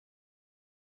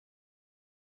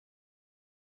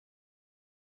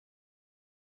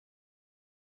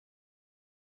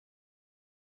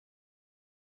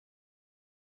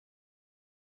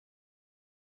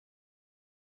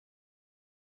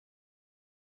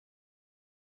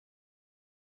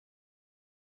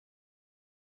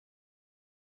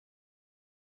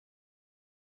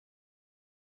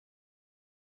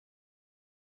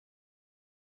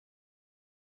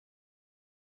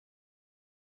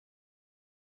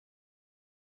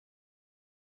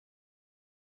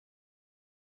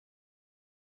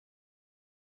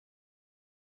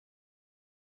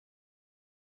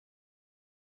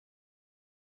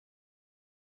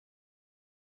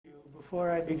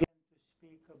Before I begin to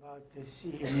speak about this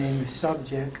evening's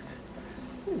subject,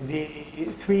 the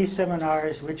 3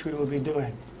 seminars which we will be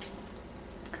doing.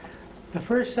 The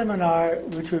first seminar,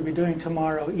 which we'll be doing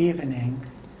tomorrow evening,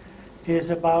 is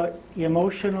about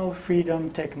emotional freedom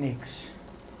techniques.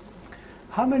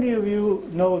 How many of you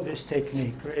know this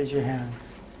technique? Raise your hand.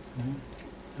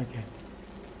 Okay,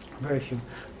 very few.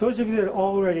 Those of you that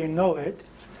already know it,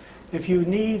 if you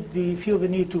feel the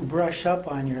need to brush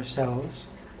up on yourselves,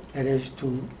 that is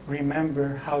to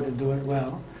remember how to do it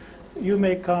well, you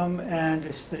may come and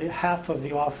it's half of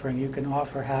the offering. You can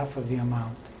offer half of the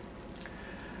amount.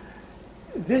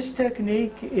 This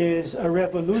technique is a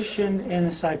revolution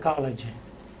in psychology.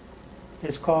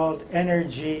 It's called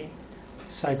energy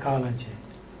psychology.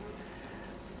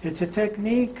 It's a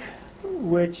technique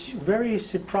which very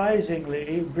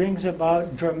surprisingly brings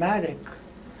about dramatic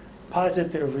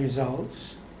positive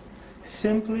results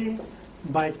simply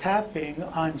by tapping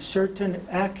on certain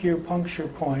acupuncture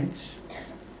points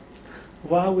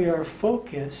while we are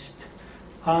focused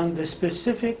on the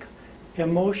specific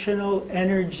emotional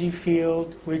energy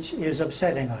field which is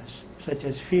upsetting us, such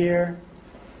as fear,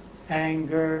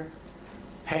 anger,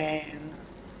 pain,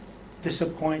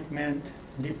 disappointment,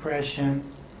 depression,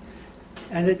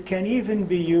 and it can even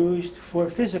be used for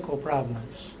physical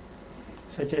problems,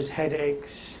 such as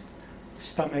headaches,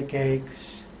 stomach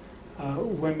aches,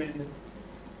 women,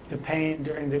 the pain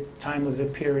during the time of the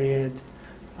period,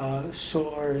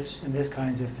 sores, and these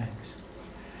kinds of things.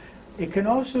 It can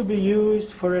also be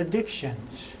used for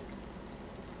addictions,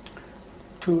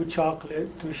 to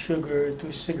chocolate, to sugar,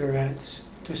 to cigarettes,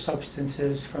 to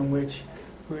substances from which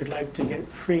we would like to get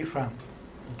free from.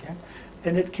 Okay?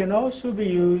 And it can also be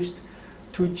used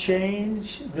to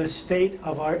change the state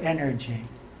of our energy.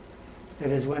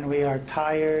 That is, when we are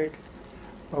tired,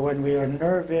 or when we are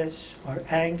nervous or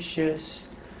anxious,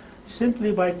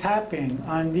 simply by tapping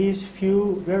on these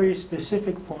few very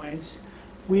specific points,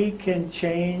 we can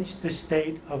change the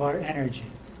state of our energy.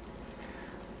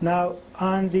 Now,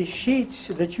 on the sheets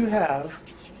that you have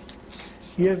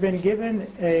been given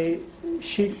a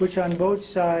sheet which on both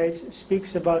sides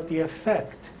speaks about the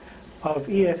effect of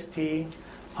EFT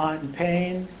on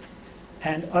pain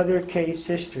and other case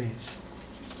histories.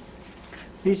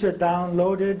 These are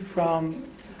downloaded from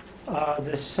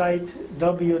the site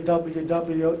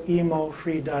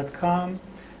www.emofree.com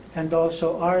and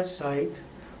also our site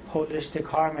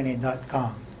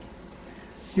holisticheharmony.com.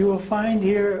 You will find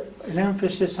here an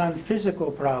emphasis on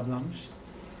physical problems.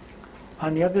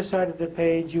 On the other side of the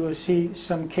page you will see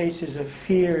some cases of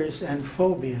fears and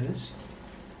phobias.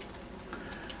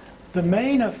 The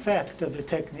main effect of the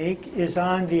technique is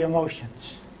on the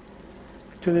emotions.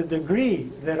 To the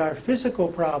degree that our physical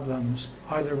problems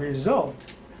are the result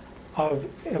of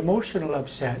emotional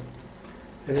upset,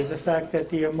 that is the fact that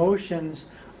the emotions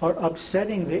are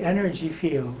upsetting the energy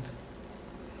field,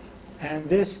 and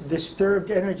this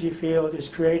disturbed energy field is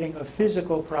creating a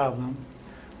physical problem,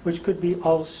 which could be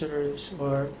ulcers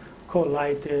or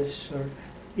colitis or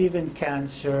even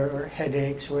cancer or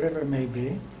headaches, whatever it may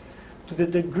be. To the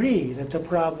degree that the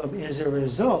problem is a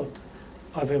result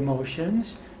of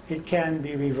emotions, it can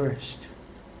be reversed,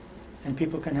 and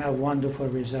people can have wonderful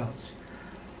results.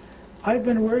 I've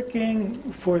been working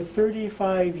for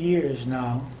 35 years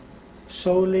now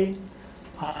solely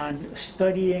on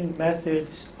studying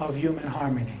methods of human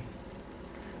harmony,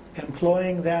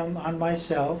 employing them on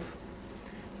myself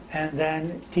and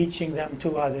then teaching them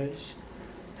to others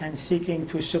and seeking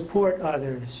to support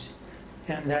others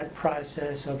in that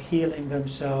process of healing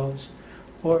themselves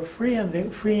or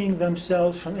freeing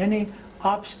themselves from any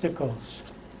obstacles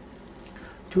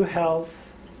to health,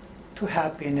 to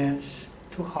happiness,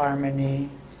 to harmony,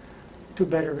 to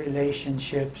better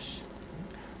relationships,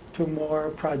 to more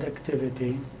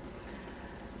productivity.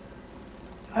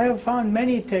 I have found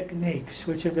many techniques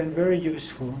which have been very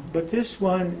useful, but this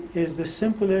one is the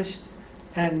simplest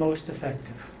and most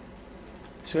effective.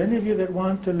 So any of you that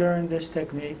want to learn this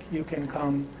technique, you can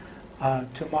come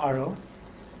tomorrow.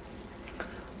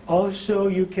 Also,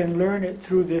 you can learn it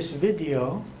through this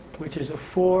video, which is a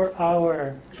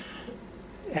 4-hour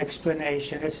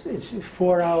explanation. It's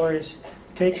 4 hours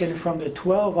taken from the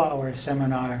 12-hour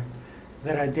seminar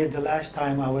that I did the last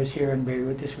time I was here in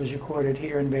Beirut. This was recorded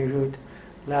here in Beirut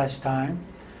last time,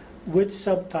 with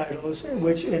subtitles,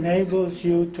 which enables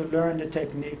you to learn the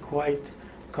technique quite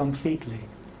completely.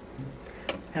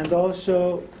 And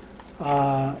also,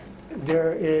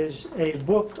 there is a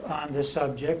book on the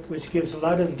subject which gives a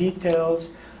lot of details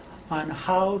on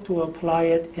how to apply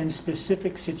it in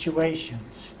specific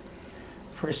situations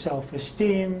for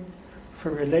self-esteem,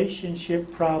 for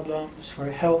relationship problems, for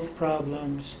health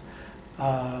problems,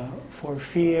 for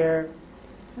fear.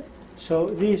 So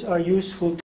these are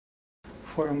useful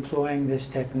for employing this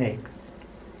technique.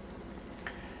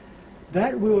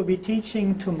 That we will be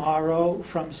teaching tomorrow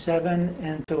from 7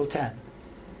 until 10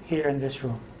 here in this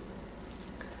room.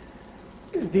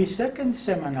 The second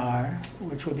seminar,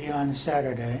 which will be on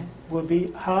Saturday, will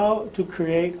be how to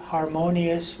create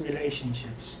harmonious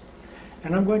relationships.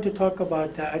 And I'm going to talk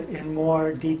about that in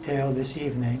more detail this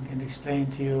evening and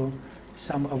explain to you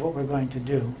some of what we're going to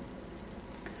do.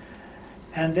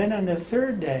 And then on the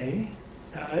third day,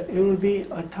 it will be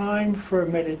a time for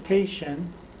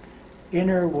meditation,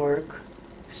 inner work,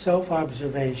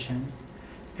 self-observation,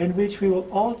 in which we will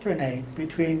alternate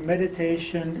between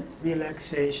meditation,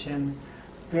 relaxation,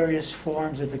 various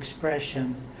forms of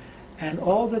expression, and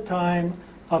all the time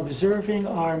observing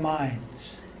our minds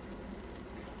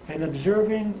and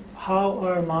observing how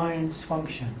our minds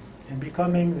function and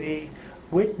becoming the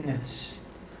witness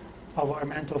of our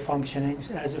mental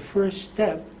functionings as a first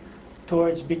step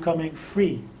towards becoming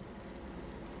free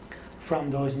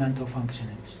from those mental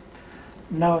functionings.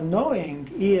 Now, knowing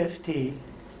EFT,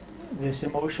 this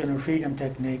emotional freedom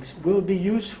techniques, will be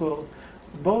useful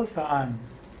both on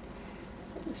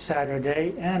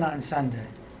Saturday and on Sunday.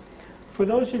 For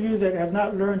those of you that have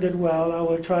not learned it well, I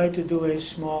will try to do a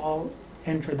small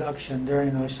introduction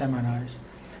during those seminars.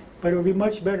 But it will be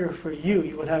much better for you.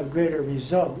 You will have greater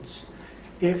results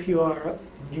if you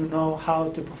know how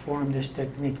to perform this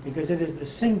technique, because it is the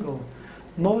single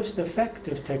most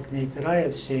effective technique that I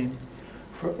have seen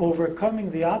for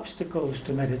overcoming the obstacles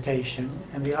to meditation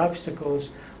and the obstacles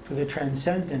to the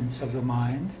transcendence of the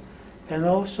mind, and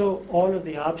also all of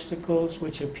the obstacles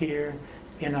which appear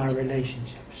in our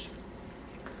relationships.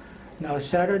 Now,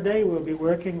 Saturday we'll be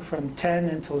working from 10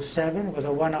 until 7 with a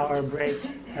 1-hour break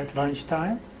at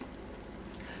lunchtime.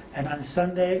 And on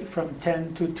Sunday from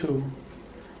 10 to 2,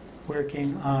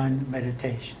 working on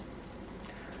meditation.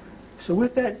 So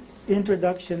with that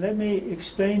introduction, let me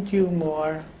explain to you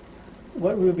more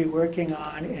what we'll be working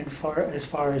on as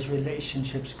far as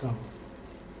relationships go.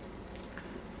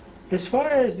 As far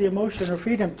as the emotional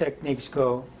freedom techniques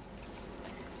go,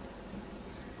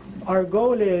 our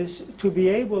goal is to be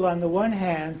able, on the one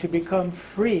hand, to become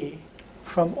free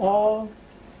from all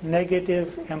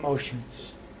negative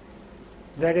emotions.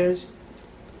 That is,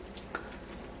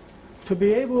 to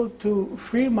be able to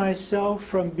free myself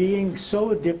from being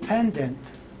so dependent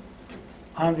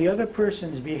on the other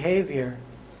person's behavior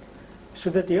so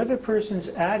that the other person's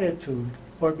attitude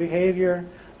or behavior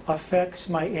affects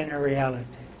my inner reality.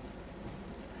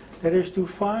 That is, to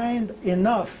find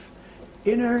enough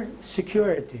inner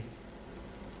security,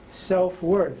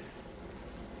 self-worth,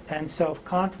 and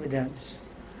self-confidence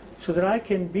so that I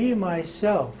can be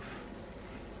myself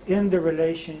in the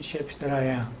relationships that I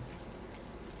am.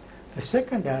 The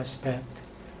second aspect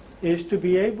is to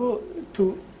be able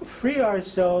to free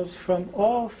ourselves from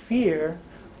all fear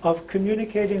of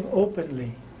communicating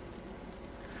openly.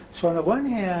 So on the one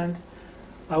hand,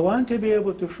 I want to be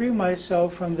able to free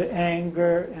myself from the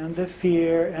anger and the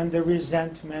fear and the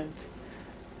resentment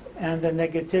and the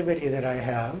negativity that I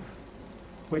have,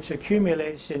 which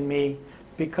accumulates in me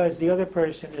because the other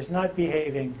person is not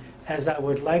behaving as I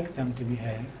would like them to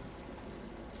behave.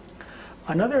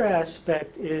 Another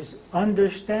aspect is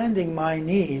understanding my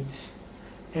needs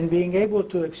and being able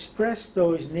to express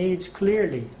those needs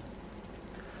clearly.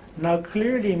 Now,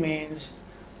 clearly means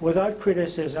without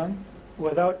criticism,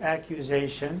 without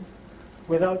accusation,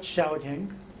 without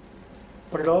shouting,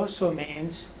 but it also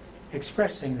means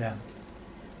expressing them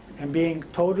and being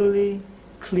totally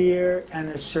clear and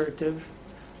assertive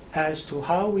as to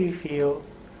how we feel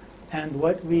and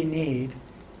what we need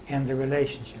in the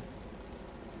relationship.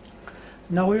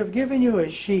 Now, we have given you a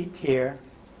sheet here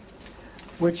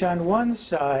which on one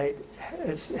side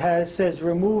says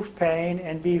remove pain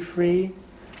and be free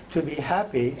to be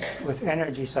happy with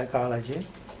energy psychology.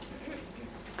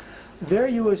 There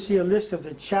you will see a list of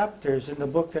the chapters in the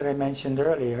book that I mentioned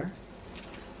earlier.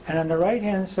 And on the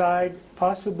right-hand side,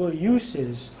 possible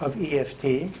uses of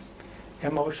EFT,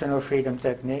 emotional freedom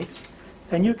techniques.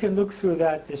 And you can look through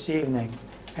that this evening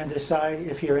and decide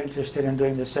if you're interested in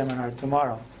doing the seminar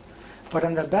tomorrow. But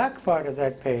on the back part of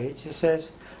that page, it says,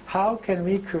 how can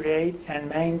we create and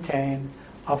maintain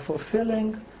a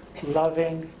fulfilling,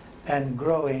 loving, and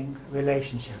growing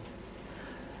relationship?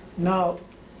 Now,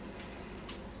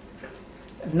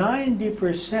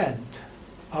 90%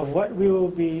 of what we will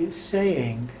be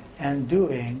saying and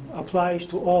doing applies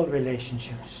to all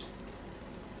relationships.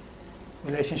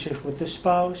 Relationships with the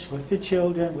spouse, with the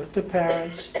children, with the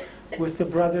parents, with the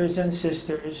brothers and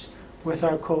sisters, with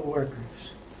our co-workers.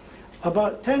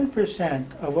 About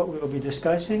 10% of what we will be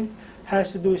discussing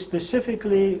has to do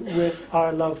specifically with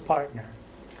our love partner,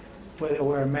 whether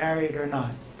we're married or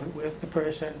not, but with the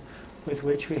person with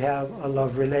which we have a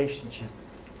love relationship.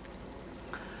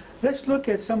 Let's look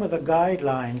at some of the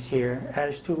guidelines here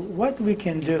as to what we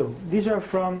can do. These are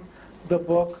from the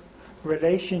book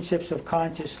Relationships of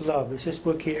Conscious Love. It's this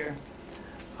book here,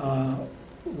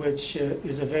 which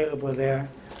is available there.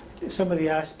 Some of the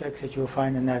aspects that you'll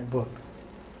find in that book.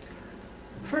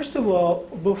 First of all,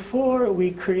 before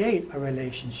we create a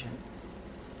relationship,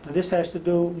 now this has to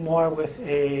do more with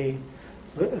a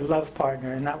love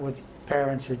partner and not with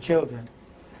parents or children,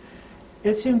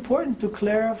 it's important to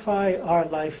clarify our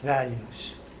life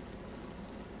values.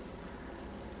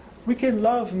 We can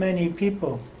love many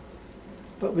people,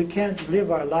 but we can't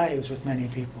live our lives with many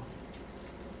people.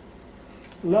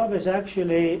 Love is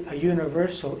actually a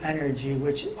universal energy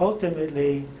which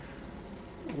ultimately,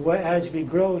 as we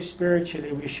grow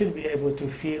spiritually, we should be able to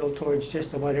feel towards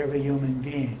just about every human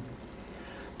being.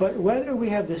 But whether we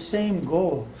have the same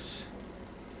goals,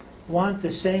 want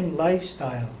the same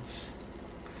lifestyles,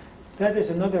 that is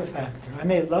another factor. I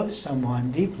may love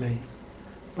someone deeply,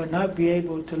 but not be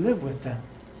able to live with them,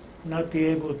 not be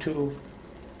able to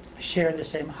share the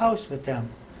same house with them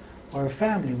or a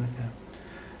family with them.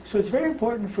 So it's very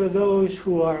important for those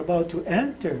who are about to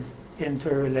enter into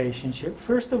a relationship,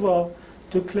 first of all,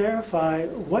 to clarify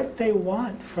what they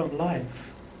want from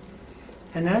life,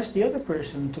 and ask the other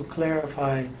person to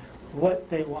clarify what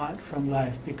they want from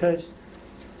life. Because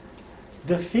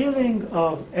the feeling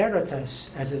of erotos,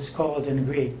 as it's called in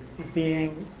Greek,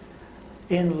 being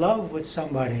in love with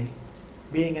somebody,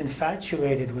 being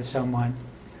infatuated with someone,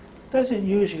 doesn't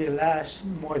usually last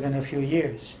more than a few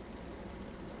years.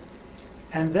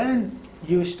 And then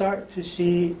you start to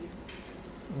see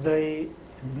the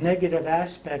negative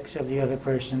aspects of the other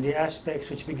person, the aspects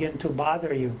which begin to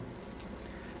bother you.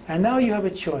 And now you have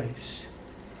a choice.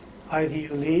 Either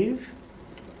you leave,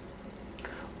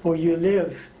 or you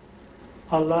live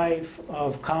a life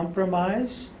of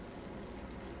compromise,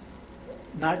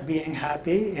 not being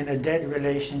happy in a dead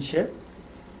relationship,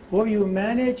 or you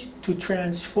manage to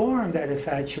transform that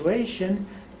infatuation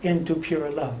into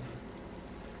pure love.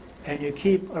 And you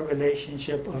keep a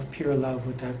relationship of pure love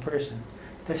with that person.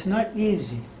 That's not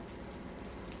easy.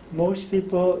 Most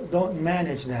people don't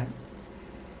manage that.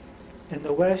 In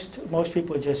the West, most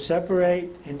people just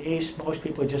separate. In the East, most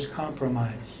people just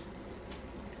compromise.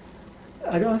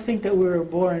 I don't think that we were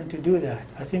born to do that.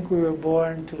 I think we were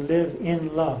born to live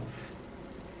in love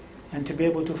and to be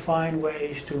able to find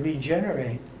ways to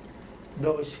regenerate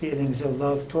those feelings of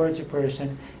love towards a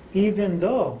person, even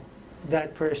though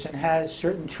that person has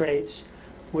certain traits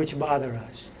which bother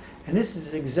us. And this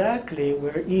is exactly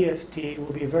where EFT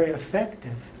will be very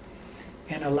effective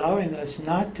in allowing us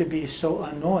not to be so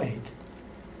annoyed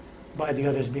by the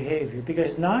other's behavior.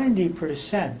 Because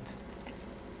 90%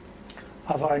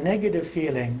 of our negative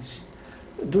feelings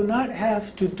do not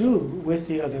have to do with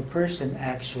the other person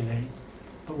actually,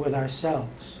 but with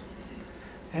ourselves.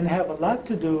 And have a lot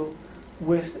to do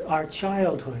with our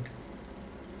childhood.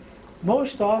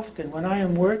 Most often when I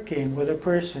am working with a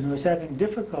person who is having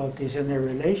difficulties in their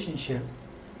relationship,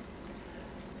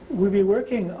 we'll be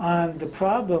working on the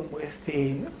problem with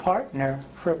the partner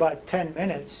for about 10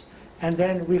 minutes, and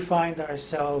then we find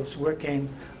ourselves working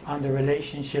on the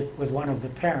relationship with one of the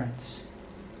parents.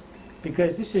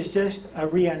 Because this is just a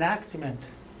reenactment.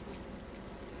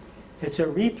 It's a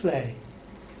replay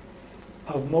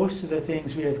of most of the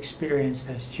things we have experienced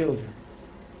as children.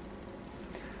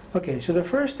 Okay, so the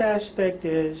first aspect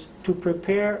is to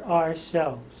prepare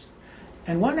ourselves.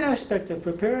 And one aspect of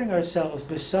preparing ourselves,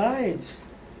 besides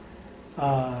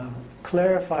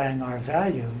clarifying our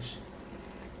values,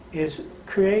 is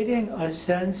creating a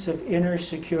sense of inner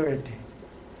security.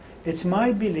 It's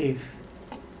my belief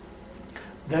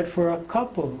that for a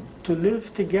couple to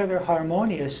live together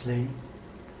harmoniously,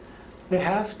 they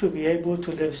have to be able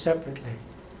to live separately.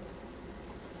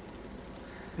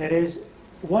 That is,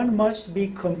 one must be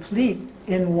complete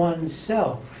in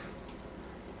oneself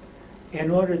in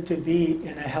order to be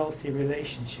in a healthy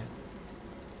relationship.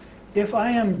 If I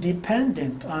am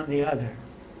dependent on the other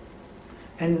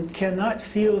and cannot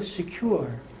feel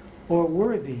secure or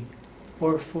worthy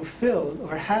or fulfilled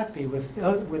or happy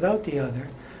without the other,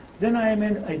 then I am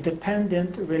in a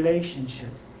dependent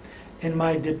relationship. And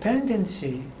my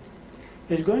dependency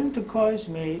is going to cause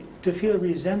me to feel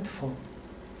resentful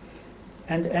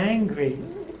and angry,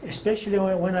 especially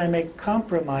when I make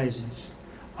compromises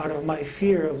out of my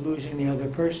fear of losing the other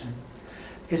person.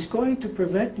 It's going to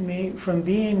prevent me from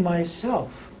being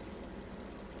myself.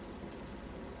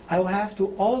 I will have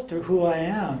to alter who I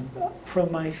am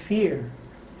from my fear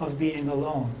of being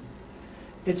alone.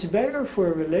 it's better for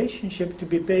a relationship to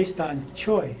be based on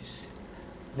choice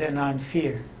than on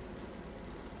fear.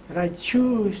 That I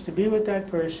choose to be with that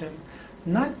person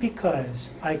not because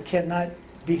I cannot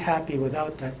be happy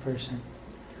without that person,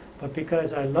 but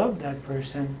because I love that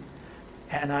person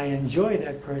and I enjoy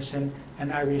that person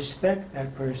and I respect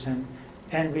that person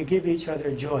and we give each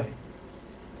other joy.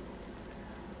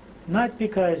 Not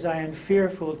because I am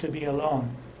fearful to be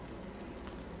alone.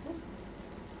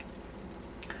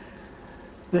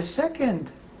 The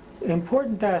second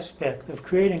important aspect of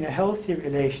creating a healthy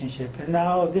relationship, and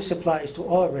now this applies to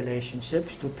all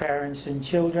relationships, to parents and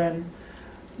children,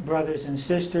 brothers and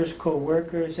sisters,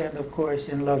 co-workers, and of course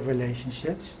in love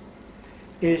relationships,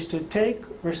 is to take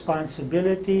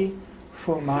responsibility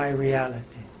for my reality.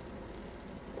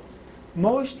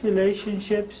 Most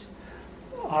relationships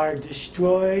are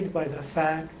destroyed by the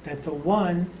fact that the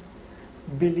one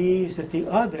believes that the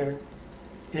other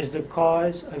is the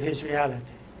cause of his reality.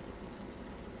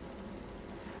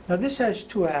 Now this has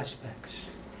two aspects.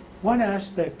 One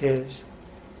aspect is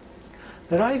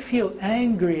that I feel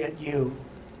angry at you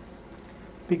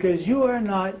because you are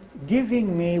not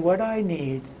giving me what I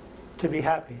need to be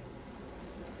happy.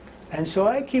 And so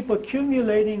I keep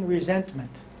accumulating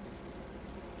resentment.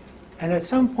 And at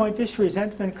some point this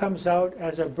resentment comes out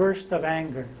as a burst of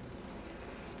anger.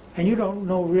 And you don't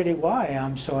know really why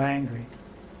I'm so angry.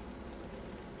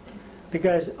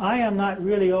 Because I am not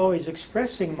really always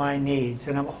expressing my needs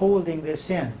and I'm holding this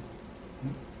in.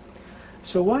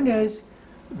 So one is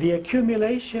the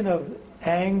accumulation of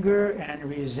anger and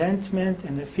resentment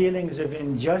and the feelings of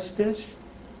injustice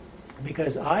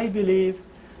because I believe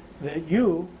that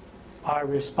you are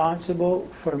responsible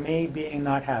for me being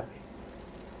not happy.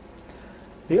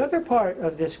 The other part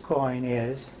of this coin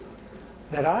is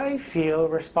that I feel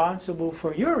responsible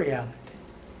for your reality.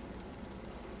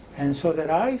 And so that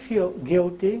I feel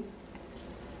guilty,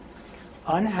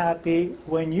 unhappy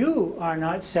when you are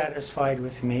not satisfied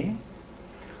with me,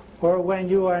 or when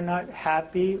you are not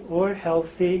happy or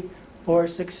healthy or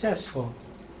successful.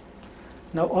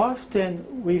 Now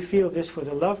often we feel this for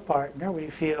the love partner, we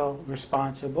feel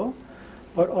responsible,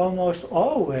 but almost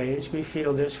always we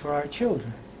feel this for our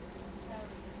children.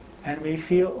 And we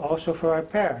feel also for our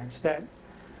parents that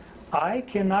I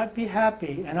cannot be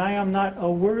happy and I am not a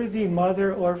worthy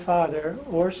mother or father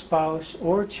or spouse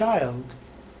or child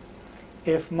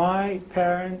if my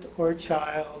parent or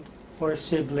child or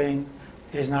sibling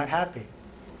is not happy.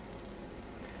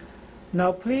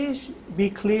 Now please be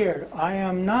clear, I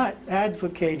am not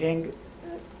advocating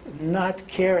not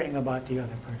caring about the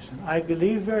other person. I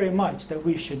believe very much that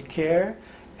we should care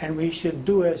and we should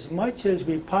do as much as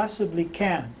we possibly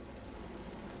can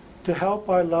to help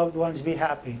our loved ones be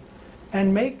happy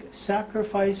and make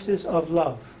sacrifices of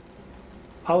love,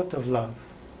 out of love.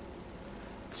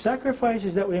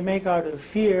 Sacrifices that we make out of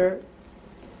fear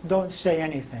don't say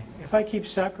anything. If I keep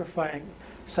sacrificing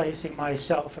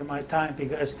myself and my time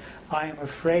because I am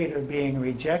afraid of being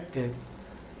rejected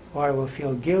or I will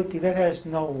feel guilty, that has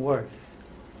no worth.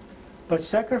 But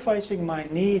sacrificing my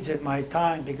needs and my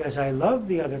time because I love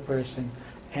the other person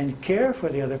and care for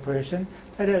the other person,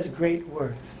 that has great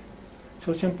worth.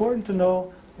 So it's important to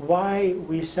know why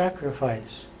we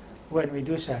sacrifice when we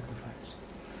do sacrifice.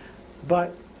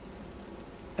 But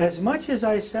as much as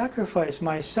I sacrifice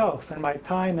myself and my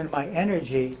time and my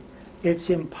energy, it's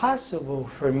impossible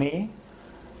for me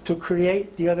to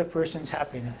create the other person's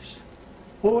happiness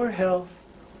or health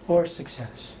or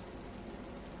success.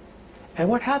 And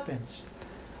what happens?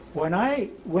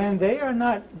 When they are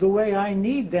not the way I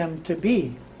need them to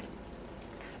be,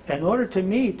 in order to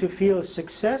me to feel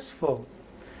successful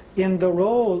in the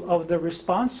role of the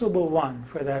responsible one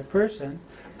for that person,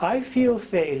 I feel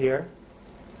failure.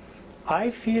 I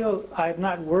feel I'm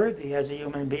not worthy as a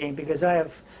human being because I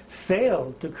have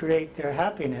failed to create their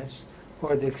happiness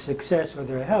or their success or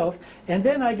their health, and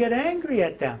then I get angry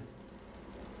at them.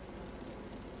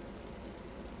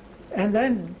 And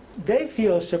then they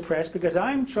feel suppressed because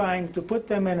I'm trying to put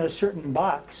them in a certain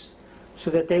box so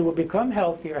that they will become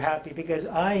healthy or happy because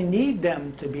I need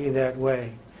them to be that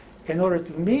way in order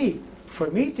for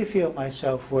me to feel my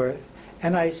self-worth.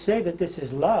 And I say that this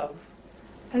is love,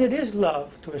 and it is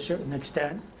love to a certain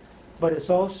extent, but it's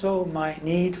also my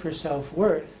need for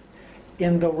self-worth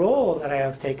in the role that I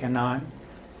have taken on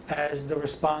as the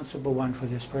responsible one for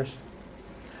this person.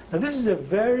 Now this is a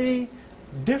very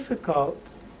difficult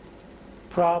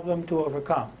problem to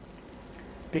overcome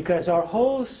because our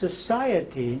whole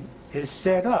society is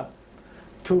set up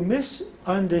to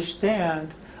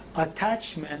misunderstand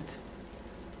attachment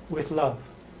with love.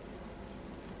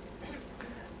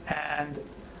 And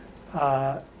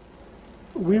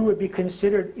we would be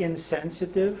considered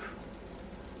insensitive,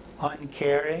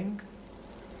 uncaring.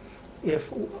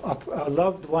 If a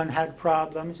loved one had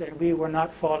problems and we were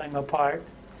not falling apart.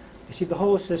 You see, the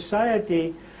whole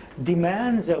society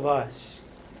demands of us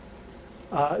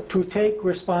to take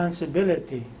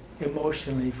responsibility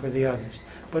emotionally for the others.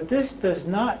 But this does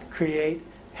not create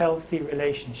healthy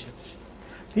relationships.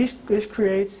 This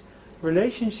creates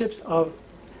relationships of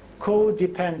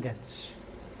codependence,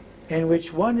 in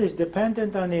which one is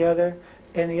dependent on the other,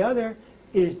 and the other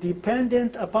is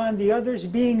dependent upon the others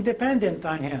being dependent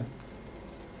on him.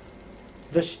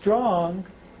 The strong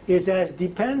is as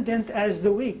dependent as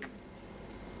the weak,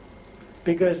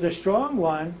 because the strong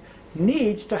one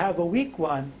needs to have a weak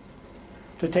one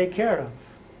to take care of.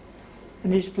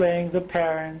 And he's playing the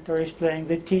parent, or he's playing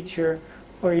the teacher,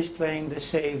 or he's playing the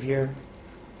savior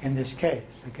in this case.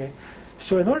 Okay?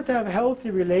 So in order to have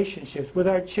healthy relationships with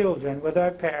our children, with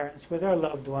our parents, with our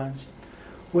loved ones,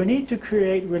 we need to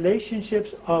create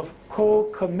relationships of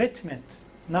co-commitment,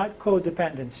 not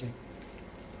codependency.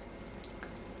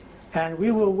 And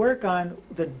we will work on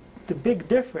the big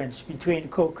difference between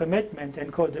co-commitment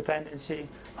and codependency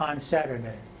on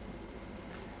Saturday.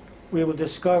 We will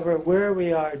discover where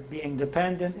we are being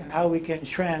dependent and how we can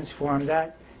transform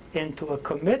that into a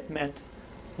commitment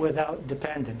without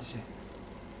dependency.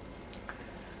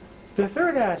 The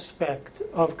third aspect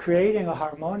of creating a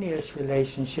harmonious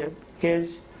relationship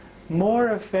is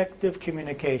more effective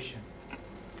communication.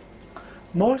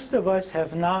 Most of us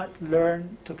have not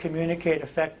learned to communicate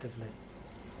effectively.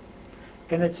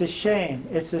 And it's a shame.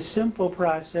 It's a simple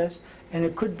process, and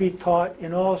it could be taught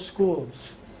in all schools.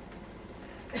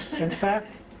 In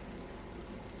fact,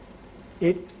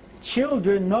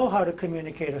 children know how to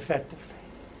communicate effectively.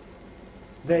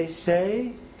 They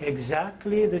say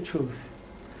exactly the truth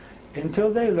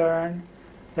until they learn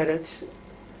that it's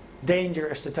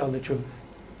dangerous to tell the truth.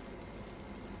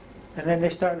 And then they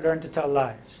start learning to tell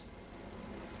lies.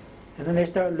 And then they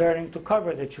start learning to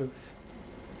cover the truth.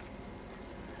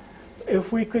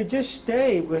 If we could just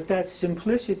stay with that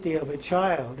simplicity of a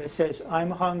child that says,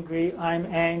 I'm hungry, I'm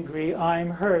angry, I'm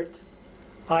hurt,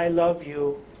 I love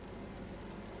you.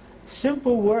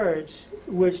 Simple words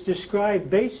which describe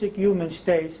basic human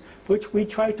states, which we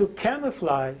try to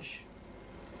camouflage.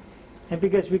 And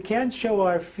because we can't show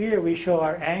our fear, we show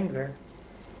our anger.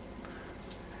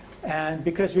 And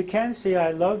because we can't say,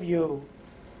 I love you,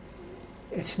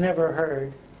 it's never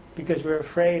heard, because we're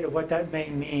afraid of what that may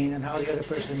mean and how the other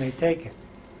person may take it.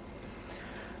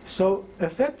 So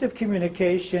effective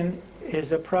communication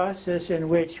is a process in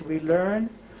which we learn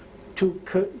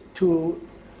to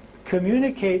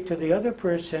communicate to the other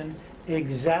person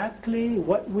exactly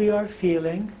what we are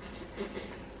feeling,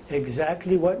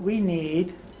 exactly what we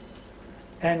need,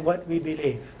 and what we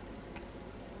believe.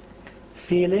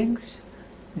 Feelings,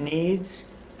 needs,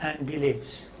 and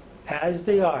beliefs, as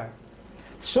they are.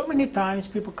 So many times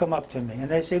people come up to me and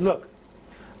they say, look,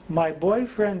 my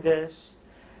boyfriend this,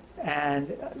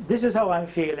 and this is how I'm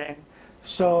feeling,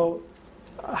 so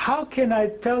how can I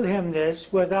tell him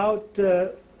this without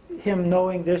him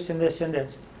knowing this and this and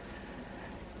this?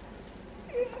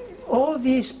 All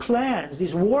these plans,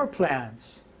 these war plans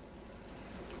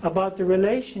about the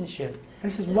relationship,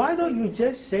 and he says, why don't you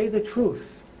just say the truth?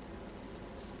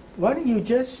 Why don't you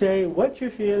just say what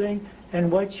you're feeling and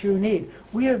what you need?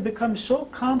 We have become so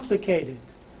complicated.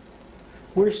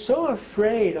 We're so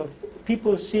afraid of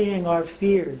people seeing our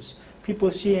fears, people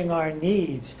seeing our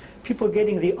needs, people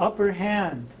getting the upper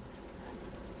hand,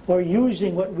 or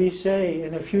using what we say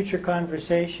in a future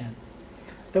conversation,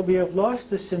 that we have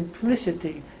lost the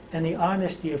simplicity and the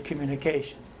honesty of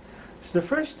communication. So the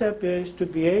first step is to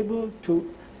be able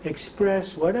to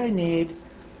express what I need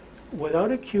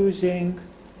without accusing,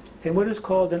 in what is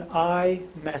called an I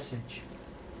message.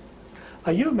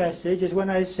 A you message is when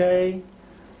I say,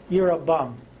 you're a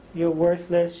bum, you're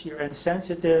worthless, you're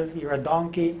insensitive, you're a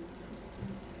donkey.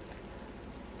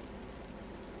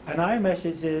 An I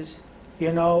message is,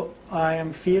 you know, I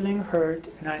am feeling hurt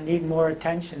and I need more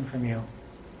attention from you.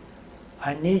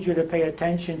 I need you to pay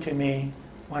attention to me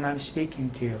when I'm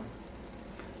speaking to you.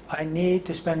 I need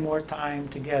to spend more time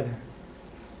together.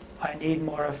 I need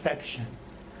more affection.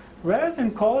 Rather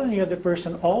than calling the other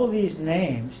person all these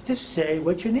names, just say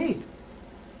what you need.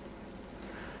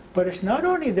 But it's not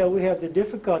only that we have the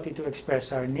difficulty to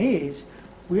express our needs,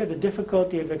 we have the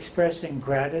difficulty of expressing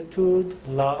gratitude,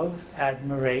 love,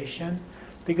 admiration,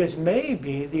 because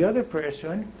maybe the other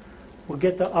person will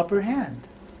get the upper hand.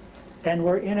 And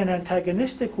we're in an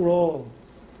antagonistic role,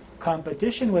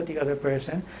 competition with the other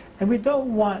person, and we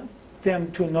don't want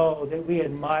them to know that we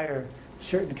admire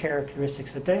certain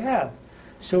characteristics that they have.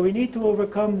 So we need to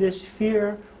overcome this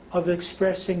fear of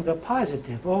expressing the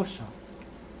positive also.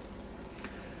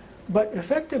 But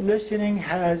effective listening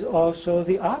has also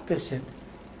the opposite,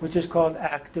 which is called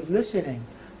active listening.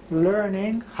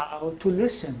 Learning how to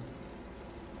listen.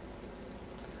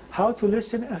 How to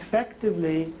listen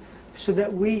effectively so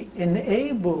that we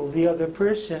enable the other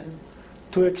person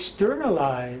to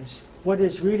externalize what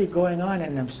is really going on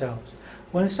in themselves.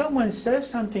 When someone says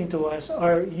something to us,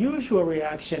 our usual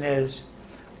reaction is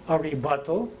a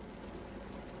rebuttal,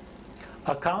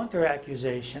 a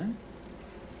counter-accusation,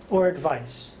 or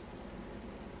advice.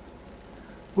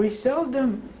 We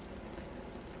seldom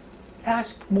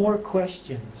ask more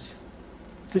questions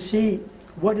to see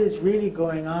what is really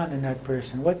going on in that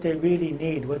person, what they really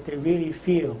need, what they really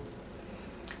feel.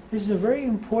 This is a very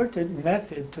important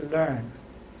method to learn,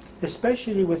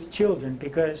 especially with children,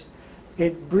 because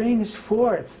it brings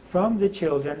forth from the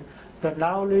children the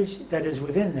knowledge that is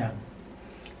within them.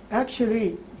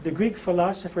 Actually, the Greek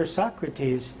philosopher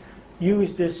Socrates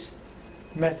used this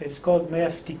method. It's called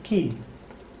meftiki.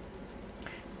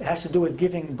 It has to do with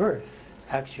giving birth,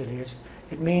 actually.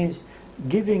 It means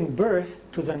giving birth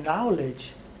to the knowledge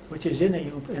which is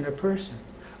in a person.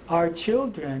 Our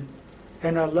children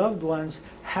and our loved ones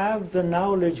have the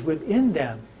knowledge within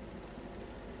them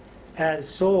as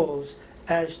souls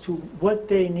as to what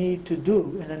they need to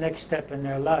do in the next step in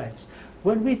their lives.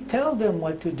 When we tell them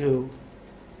what to do,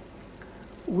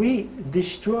 we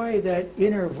destroy that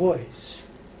inner voice.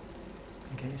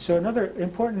 Okay? So another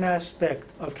important aspect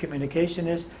of communication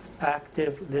is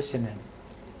active listening.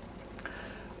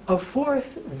 A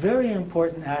fourth very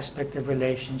important aspect of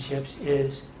relationships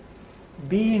is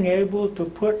being able to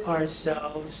put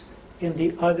ourselves in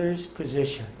the other's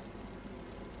position.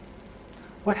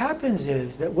 What happens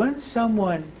is that when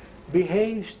someone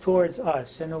behaves towards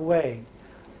us in a way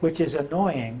which is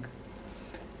annoying,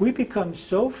 we become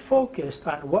so focused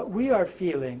on what we are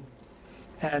feeling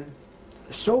and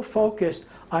so focused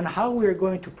on how we are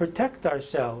going to protect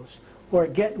ourselves or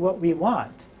get what we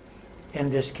want,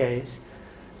 in this case,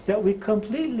 that we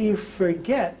completely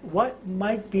forget what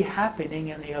might be happening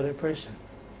in the other person.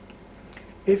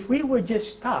 If we would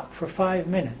just stop for 5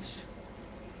 minutes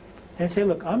and say,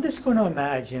 look, I'm just going to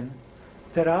imagine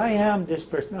that I am this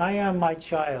person, I am my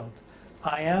child,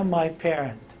 I am my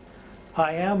parent,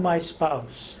 I am my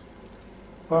spouse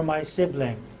or my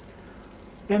sibling.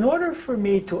 In order for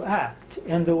me to act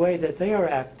in the way that they are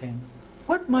acting,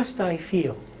 what must I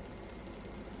feel?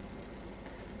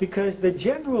 Because the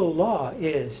general law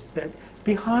is that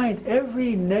behind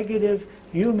every negative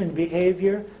human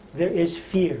behavior, there is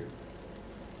fear.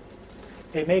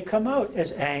 It may come out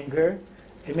as anger,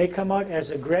 it may come out as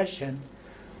aggression,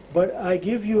 but I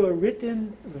give you a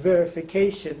written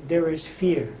verification, there is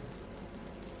fear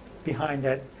behind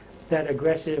that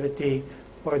aggressivity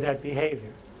or that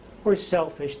behavior, or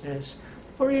selfishness,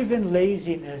 or even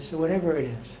laziness, or whatever it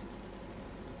is.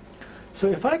 So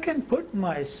if I can put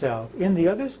myself in the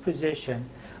other's position,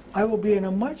 I will be in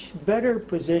a much better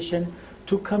position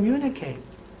to communicate.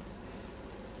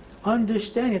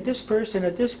 Understand that this person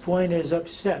at this point is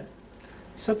upset.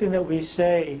 Something that we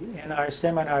say in our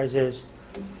seminars is,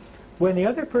 when the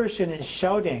other person is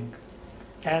shouting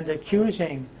and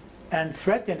accusing and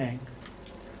threatening,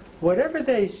 whatever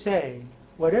they say,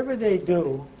 whatever they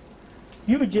do,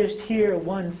 you just hear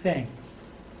one thing.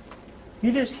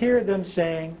 You just hear them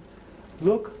saying,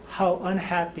 look how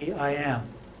unhappy I am.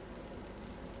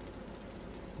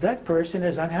 That person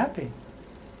is unhappy.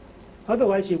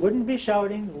 Otherwise he wouldn't be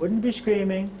shouting, wouldn't be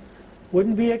screaming,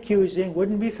 wouldn't be accusing,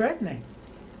 wouldn't be threatening.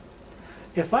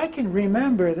 If I can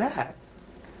remember that,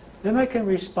 then I can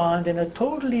respond in a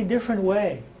totally different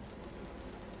way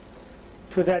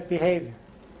to that behavior.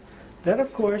 That,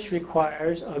 of course,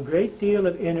 requires a great deal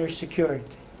of inner security.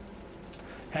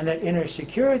 And that inner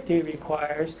security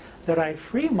requires that I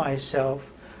free myself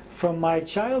from my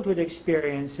childhood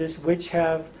experiences which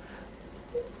have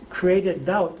created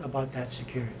doubt about that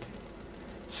security.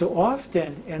 So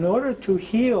often, in order to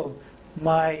heal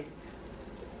my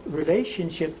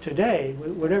relationship today,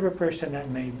 with whatever person that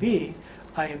may be,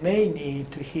 I may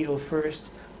need to heal first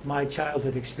my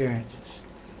childhood experiences,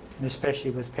 and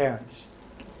especially with parents.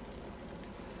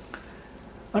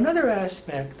 Another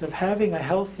aspect of having a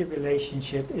healthy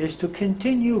relationship is to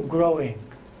continue growing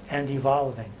and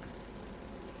evolving.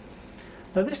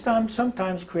 Now this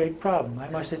sometimes creates problems. I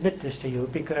must admit this to you,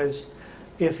 because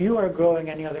if you are growing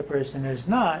and the other person is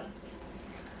not,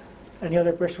 and the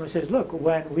other person says, look,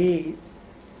 when we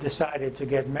decided to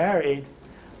get married,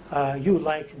 you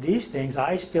liked these things,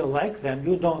 I still like them,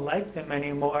 you don't like them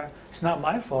anymore, it's not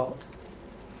my fault.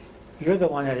 You're the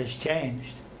one that has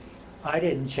changed. I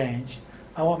didn't change.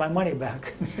 I want my money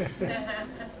back.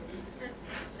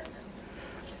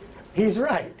 He's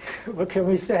right. What can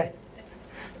we say?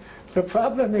 The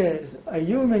problem is a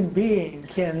human being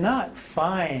cannot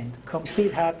find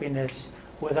complete happiness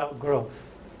without growth.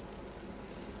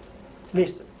 At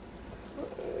least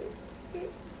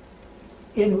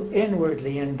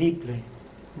inwardly and deeply.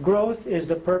 Growth is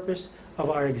the purpose of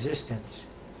our existence.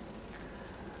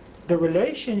 The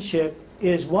relationship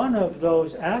is one of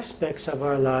those aspects of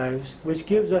our lives which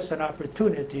gives us an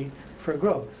opportunity for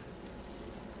growth.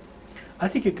 I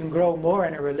think you can grow more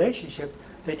in a relationship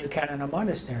than you can in a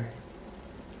monastery.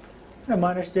 In a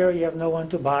monastery, you have no one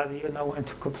to bother you, no one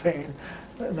to complain,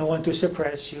 no one to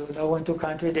suppress you, no one to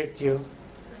contradict you,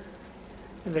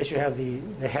 unless you have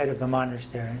the head of the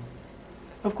monastery.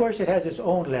 Of course, it has its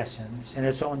own lessons and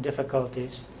its own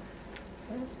difficulties.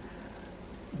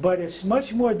 But it's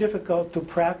much more difficult to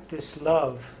practice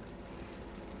love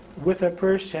with a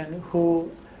person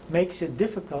who makes it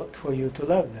difficult for you to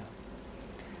love them.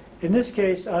 In this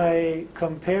case, I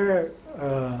compare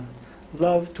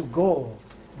love to gold.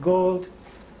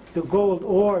 The gold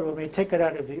ore, when we take it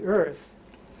out of the earth,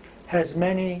 has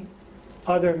many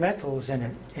other metals in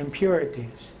it,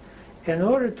 impurities. In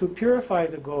order to purify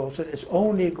the gold so that it's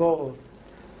only gold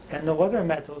and no other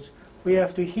metals, we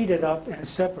have to heat it up and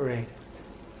separate it.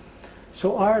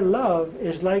 So our love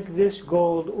is like this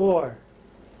gold ore.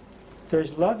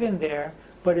 There's love in there,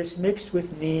 but it's mixed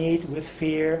with need, with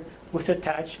fear, with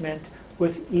attachment,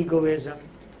 with egoism.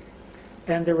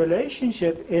 And the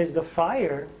relationship is the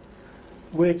fire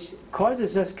which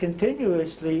causes us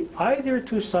continuously either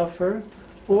to suffer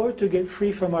or to get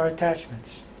free from our attachments.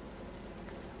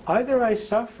 Either I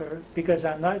suffer because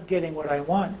I'm not getting what I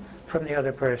want from the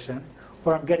other person,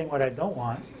 or I'm getting what I don't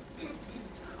want,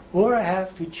 or I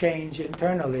have to change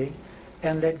internally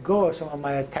and let go of some of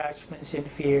my attachments and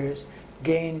fears,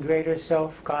 gain greater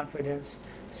self-confidence,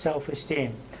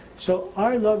 self-esteem. So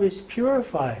our love is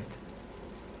purified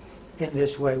in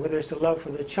this way, whether it's the love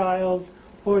for the child,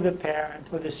 or the parent,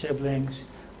 or the siblings,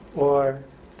 or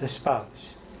the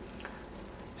spouse.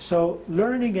 So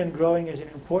learning and growing is an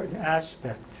important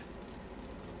aspect.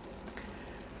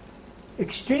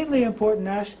 Extremely important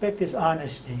aspect is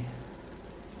honesty.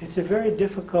 It's very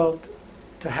difficult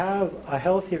to have a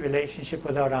healthy relationship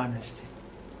without honesty.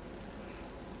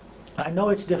 I know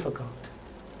it's difficult.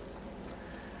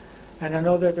 And I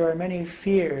know that there are many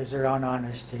fears around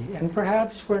honesty. And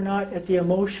perhaps we're not at the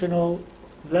emotional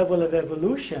level of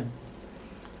evolution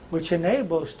which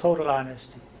enables total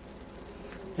honesty.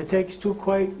 It takes two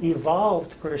quite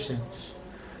evolved persons,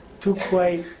 two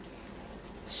quite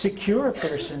secure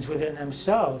persons within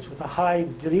themselves with a high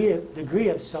degree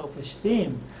of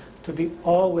self-esteem to be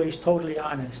always totally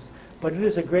honest. But it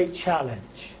is a great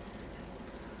challenge.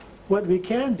 What we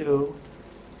can do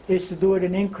is to do it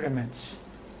in increments.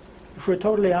 If we're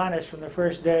totally honest from the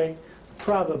first day,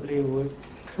 probably the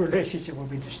relationship will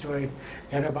be destroyed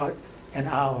in about an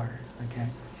hour. Okay?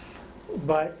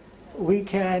 But we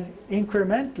can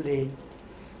incrementally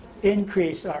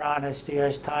increase our honesty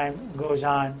as time goes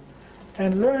on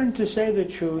and learn to say the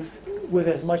truth with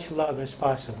as much love as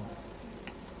possible.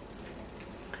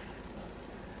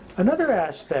 Another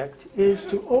aspect is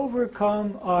to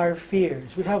overcome our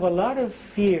fears. We have a lot of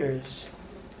fears.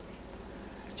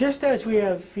 Just as we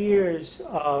have fears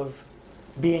of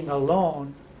being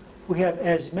alone, we have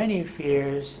as many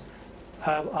fears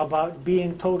about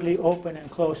being totally open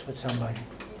and close with somebody.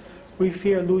 We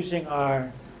fear losing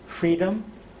our freedom.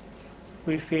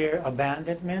 We fear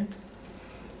abandonment.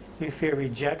 We fear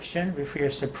rejection. We fear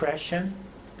suppression.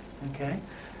 Okay?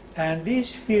 And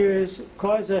these fears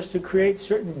cause us to create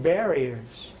certain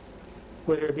barriers,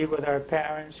 whether it be with our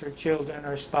parents or children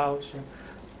or spouse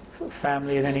or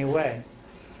family in any way.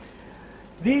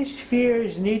 These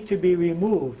fears need to be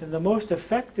removed, and the most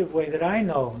effective way that I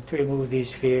know to remove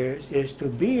these fears is to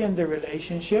be in the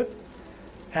relationship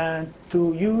and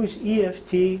to use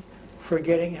EFT for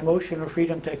getting emotional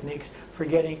freedom techniques, for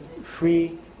getting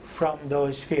free from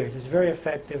those fears. It's very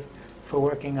effective for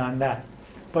working on that.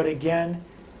 But again,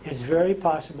 it's very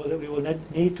possible that we will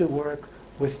need to work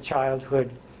with childhood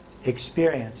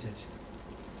experiences.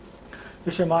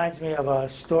 This reminds me of a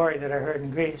story that I heard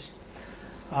in Greece.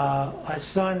 A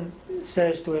son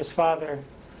says to his father,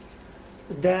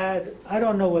 "Dad, I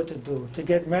don't know what to do, to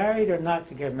get married or not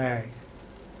to get married."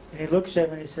 And he looks at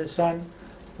him and he says, "Son,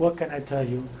 what can I tell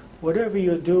you? Whatever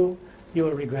you do, you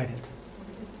will regret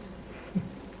it."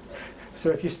 So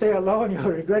if you stay alone,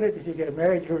 you'll regret it. If you get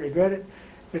married, you'll regret it.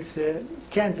 It's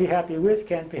can't be happy with,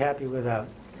 can't be happy without.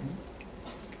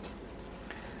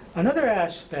 Another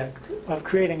aspect of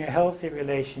creating a healthy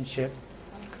relationship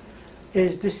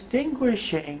is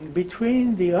distinguishing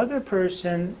between the other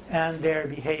person and their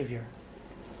behavior.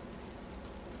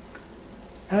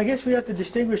 And I guess we have to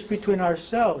distinguish between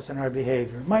ourselves and our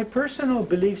behavior. My personal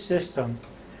belief system,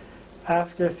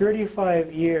 after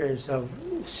 35 years of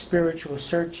spiritual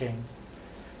searching,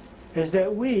 is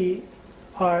that we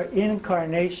are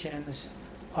incarnations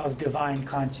of divine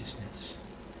consciousness.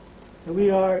 That we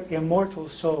are immortal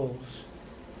souls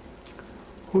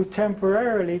who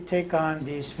temporarily take on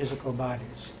these physical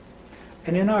bodies.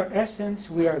 And in our essence,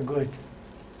 we are good.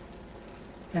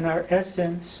 In our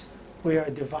essence, we are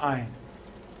divine.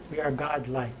 We are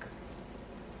God-like.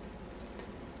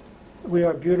 We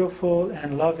are beautiful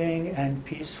and loving and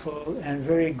peaceful and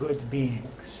very good beings.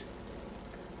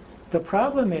 The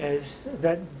problem is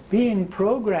that being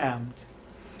programmed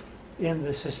in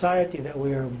the society that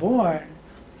we are born,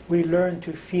 we learn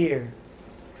to fear.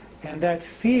 And that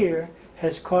fear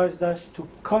has caused us to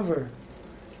cover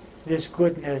this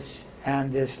goodness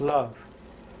and this love.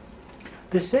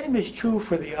 The same is true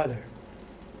for the other.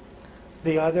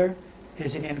 The other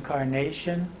is an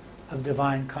incarnation of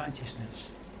divine consciousness.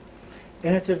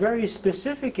 And it's a very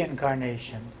specific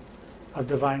incarnation of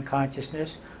divine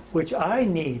consciousness which I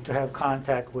need to have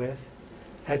contact with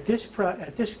at this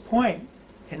point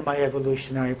in my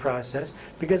evolutionary process,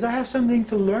 because I have something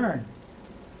to learn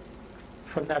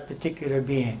from that particular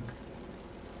being.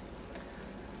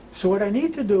 So what I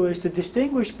need to do is to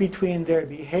distinguish between their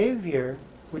behavior,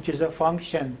 which is a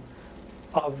function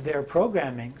of their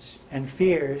programmings and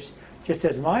fears, just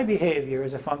as my behavior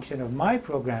is a function of my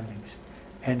programmings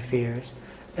and fears,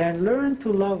 and learn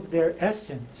to love their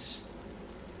essence,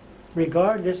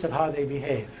 regardless of how they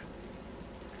behave.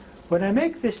 When I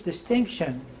make this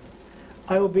distinction,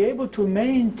 I will be able to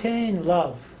maintain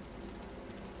love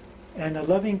and a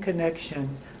loving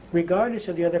connection regardless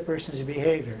of the other person's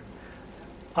behavior.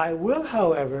 I will,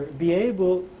 however, be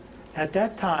able, at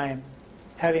that time,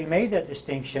 having made that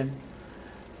distinction,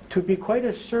 to be quite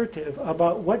assertive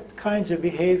about what kinds of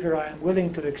behavior I am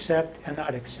willing to accept and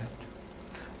not accept.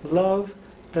 Love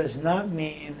does not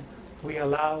mean we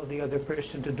allow the other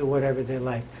person to do whatever they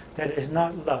like. That is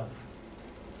not love.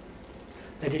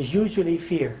 That is usually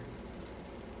fear.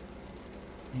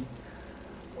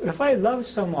 If I love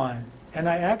someone and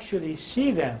I actually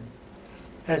see them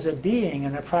as a being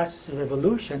in a process of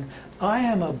evolution, I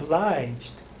am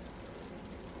obliged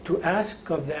to ask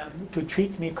of them to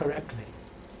treat me correctly.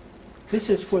 This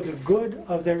is for the good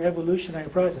of their evolutionary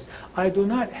process. I do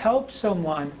not help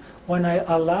someone when I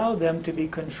allow them to be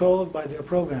controlled by their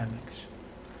programmings.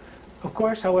 Of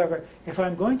course, however, if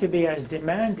I'm going to be as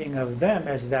demanding of them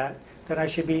as that, then I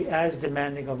should be as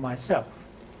demanding of myself.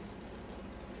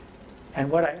 And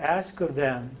what I ask of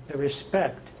them, the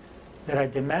respect that I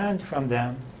demand from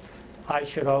them, I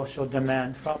should also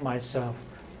demand from myself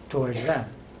towards them.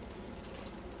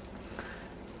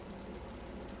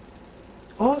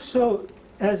 Also,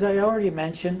 as I already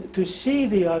mentioned, to see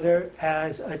the other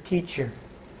as a teacher.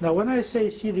 Now, when I say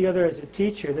see the other as a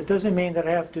teacher, that doesn't mean that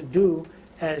I have to do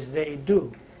as they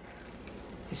do.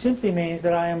 It simply means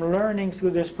that I am learning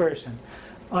through this person.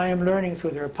 I am learning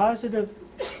through their positive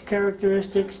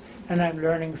characteristics, and I'm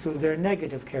learning through their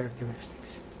negative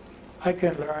characteristics. I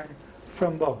can learn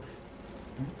from both.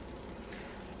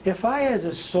 If I, as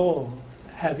a soul,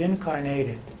 have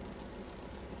incarnated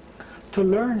to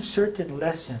learn certain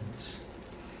lessons,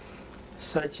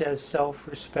 such as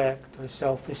self-respect or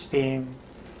self-esteem,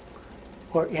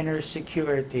 or inner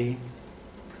security,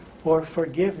 or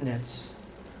forgiveness,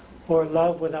 or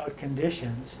love without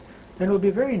conditions, then it will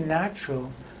be very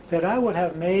natural that I will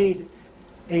have made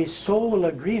a soul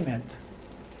agreement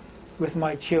with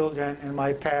my children and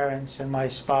my parents and my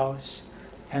spouse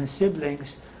and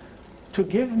siblings to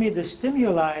give me the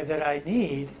stimuli that I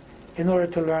need in order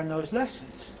to learn those lessons.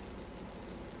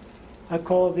 I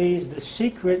call these the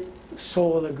secret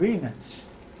soul agreements.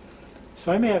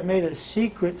 So I may have made a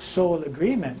secret soul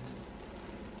agreement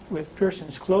with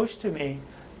persons close to me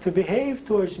to behave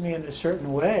towards me in a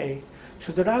certain way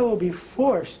so that I will be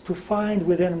forced to find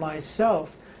within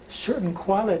myself certain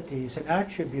qualities and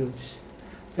attributes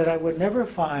that I would never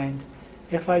find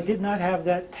if I did not have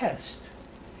that test,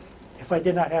 if I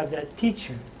did not have that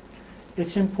teacher.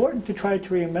 It's important to try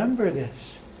to remember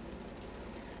this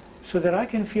so that I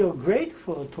can feel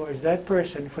grateful towards that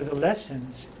person for the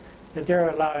lessons that they're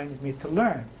allowing me to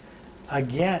learn.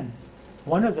 Again,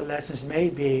 one of the lessons may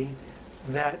be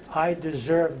that I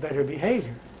deserve better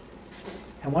behavior.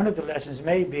 And one of the lessons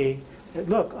may be that,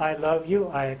 look, I love you,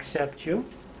 I accept you,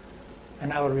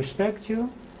 and I will respect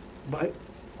you, but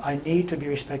I need to be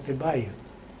respected by you.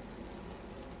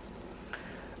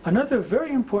 Another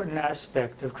very important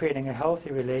aspect of creating a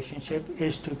healthy relationship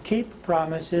is to keep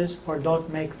promises or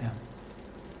don't make them.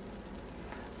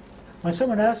 When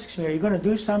someone asks me, are you going to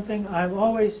do something? I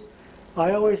always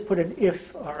put an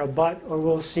if or a but or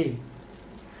we'll see.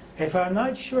 If I'm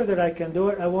not sure that I can do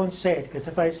it, I won't say it, because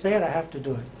if I say it, I have to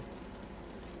do it.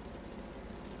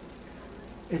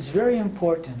 It's very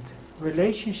important.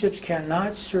 Relationships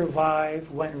cannot survive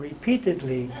when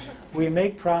repeatedly we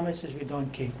make promises we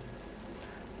don't keep.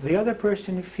 The other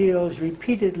person feels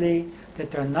repeatedly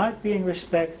that they're not being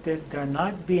respected, they're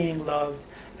not being loved,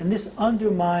 and this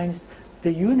undermines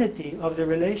the unity of the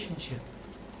relationship.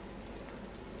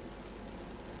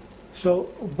 So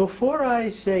before I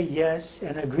say yes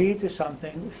and agree to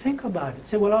something, think about it.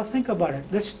 Say, well, I'll think about it.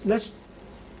 Let's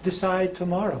decide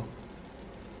tomorrow.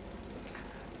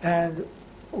 And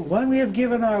when we have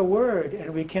given our word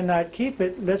and we cannot keep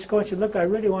it, let's go and say, look, I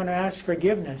really want to ask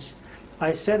forgiveness.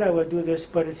 I said I would do this,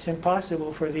 but it's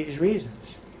impossible for these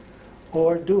reasons.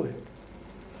 Or do it.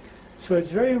 So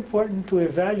it's very important to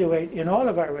evaluate in all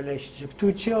of our relationships,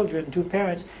 to children, to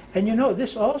parents. And you know,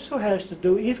 this also has to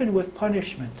do even with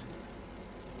punishment.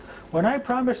 When I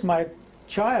promise my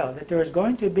child that there is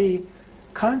going to be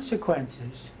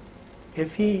consequences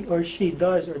if he or she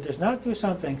does or does not do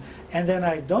something, and then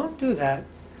I don't do that,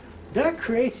 that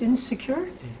creates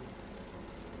insecurity.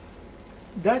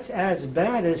 That's as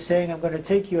bad as saying I'm going to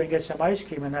take you and get some ice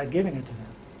cream and not giving it to them.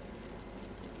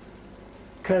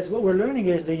 Because what we're learning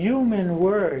is the human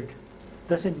word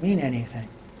doesn't mean anything.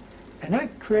 And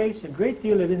that creates a great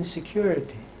deal of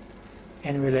insecurity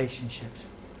in relationships.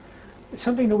 It's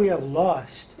something that we have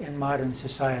lost in modern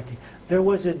society. There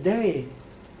was a day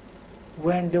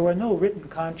when there were no written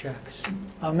contracts.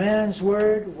 A man's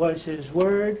word was his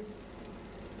word.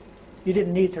 You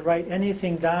didn't need to write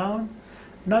anything down.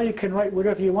 Now you can write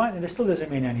whatever you want and it still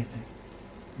doesn't mean anything.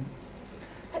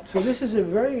 So this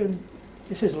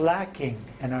is lacking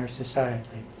in our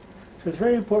society. So it's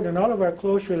very important in all of our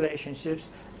close relationships,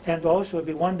 and also it'd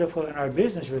be wonderful in our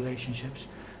business relationships,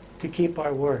 to keep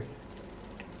our word.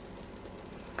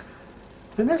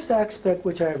 The next aspect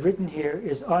which I have written here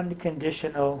is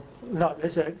unconditional,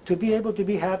 to be able to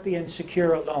be happy and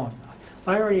secure alone.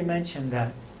 I already mentioned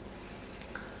that.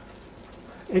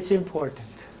 It's important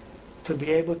to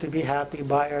be able to be happy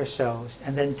by ourselves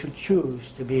and then to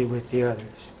choose to be with the others.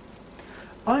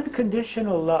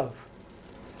 Unconditional love.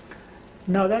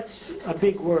 Now that's a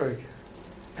big word,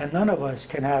 and none of us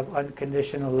can have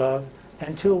unconditional love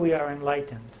until we are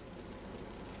enlightened.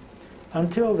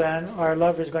 Until then, our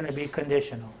love is going to be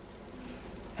conditional.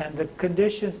 And the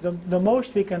conditions, the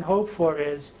most we can hope for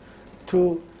is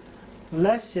to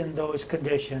lessen those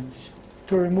conditions,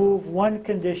 to remove one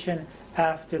condition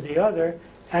after the other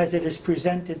as it is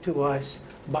presented to us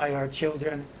by our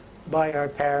children, by our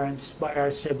parents, by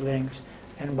our siblings,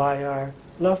 and by our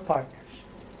love partners.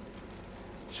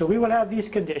 So we will have these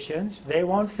conditions, they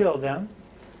won't fill them,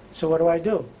 so what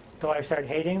do? Do I start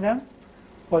hating them,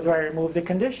 or do I remove the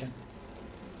condition?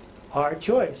 Our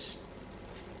choice.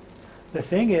 The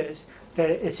thing is that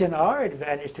it's in our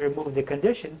advantage to remove the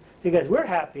condition because we're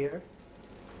happier.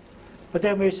 But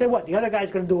then we say, what, the other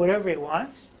guy's going to do whatever he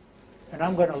wants and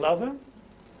I'm going to love him?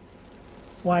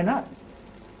 Why not?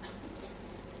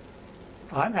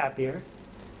 I'm happier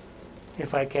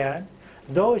if I can.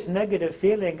 Those negative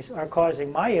feelings are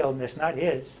causing my illness, not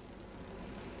his.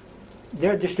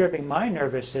 They're disturbing my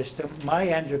nervous system, my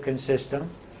endocrine system,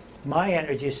 my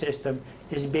energy system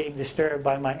is being disturbed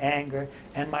by my anger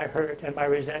and my hurt and my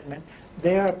resentment.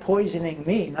 They are poisoning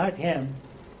me, not him.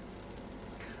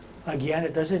 Again,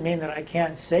 it doesn't mean that I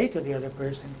can't say to the other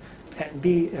person and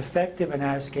be effective in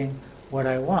asking what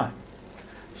I want.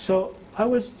 So I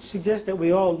would suggest that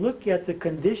we all look at the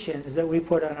conditions that we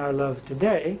put on our love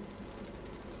today.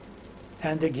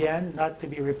 And again, not to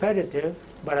be repetitive,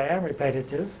 but I am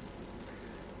repetitive,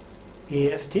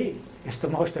 EFT is the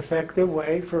most effective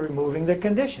way for removing the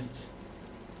conditions.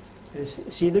 Is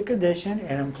see the condition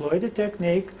and employ the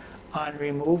technique on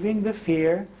removing the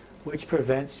fear which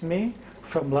prevents me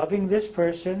from loving this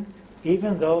person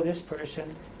even though this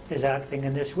person is acting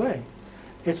in this way.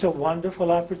 It's a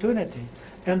wonderful opportunity.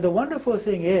 And the wonderful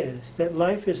thing is that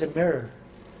life is a mirror.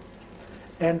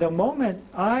 And the moment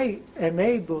I am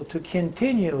able to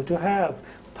continue to have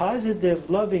positive,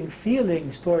 loving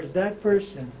feelings towards that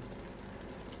person,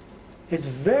 it's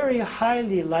very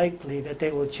highly likely that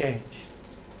they will change.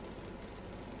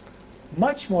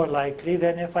 Much more likely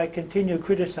than if I continue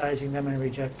criticizing them and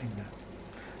rejecting them.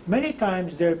 Many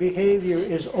times their behavior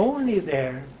is only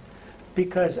there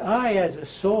because I, as a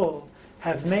soul,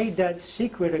 have made that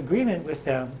secret agreement with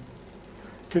them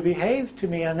to behave to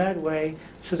me in that way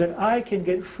so that I can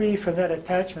get free from that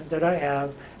attachment that I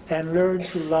have and learn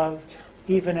to love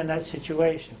even in that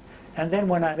situation. And then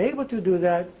when I'm able to do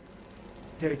that,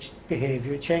 their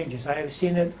behavior changes. I have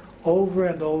seen it over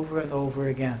and over and over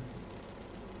again.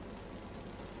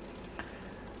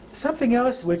 Something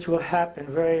else which will happen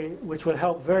which will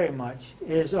help very much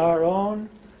is our own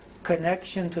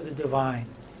connection to the divine.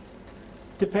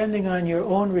 Depending on your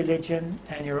own religion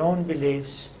and your own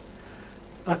beliefs,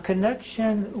 a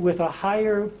connection with a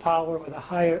higher power, with a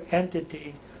higher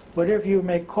entity, whatever you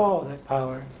may call that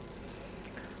power,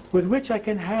 with which I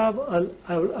can have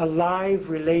a live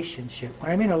relationship.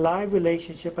 When I mean a live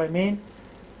relationship, I mean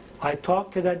I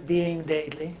talk to that being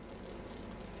daily.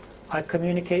 I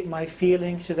communicate my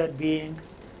feelings to that being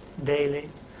daily,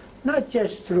 not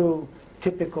just through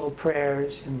typical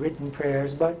prayers and written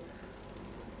prayers, but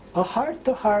a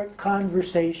heart-to-heart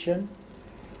conversation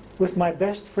with my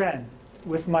best friend,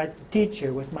 with my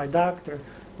teacher, with my doctor,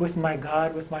 with my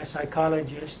God, with my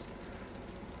psychologist,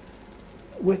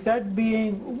 with that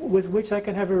being with which I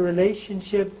can have a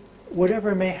relationship,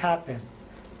 whatever may happen.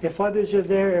 If others are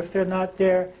there, if they're not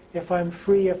there, if I'm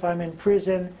free, if I'm in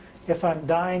prison, if I'm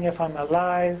dying, if I'm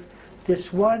alive,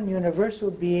 this one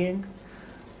universal being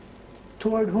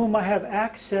toward whom I have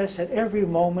access at every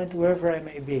moment, wherever I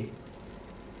may be.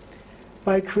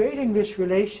 By creating this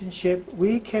relationship,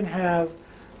 we can have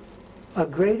a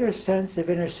greater sense of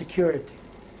inner security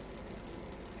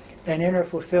and inner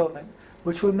fulfillment,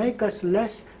 which will make us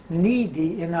less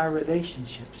needy in our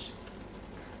relationships,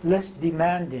 less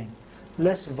demanding,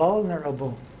 less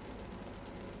vulnerable,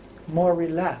 more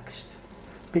relaxed,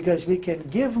 because we can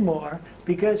give more,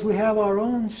 because we have our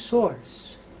own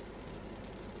source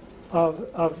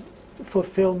of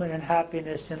fulfillment and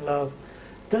happiness and love.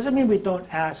 Doesn't mean we don't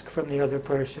ask from the other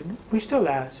person. We still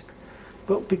ask.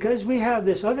 But because we have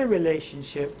this other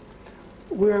relationship,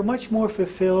 we are much more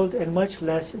fulfilled and much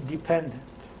less dependent.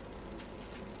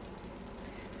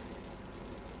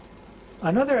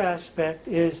 Another aspect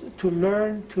is to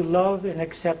learn to love and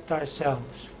accept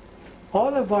ourselves.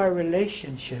 All of our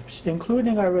relationships,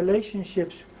 including our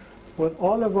relationships with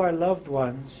all of our loved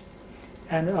ones,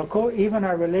 and even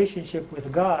our relationship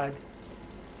with God,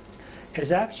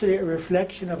 is actually a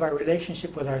reflection of our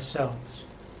relationship with ourselves.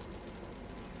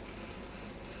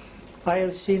 I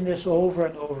have seen this over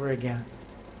and over again.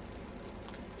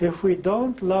 If we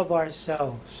don't love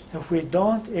ourselves, if we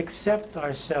don't accept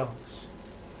ourselves,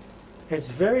 it's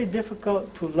very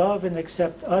difficult to love and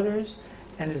accept others,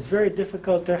 and it's very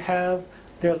difficult to have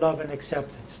their love and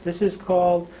acceptance. This is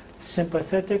called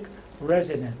sympathetic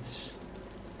resonance,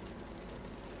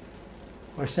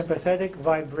 or sympathetic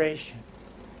vibration.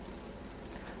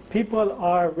 People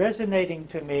are resonating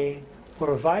to me,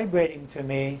 or vibrating to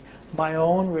me, my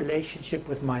own relationship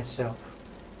with myself.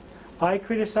 I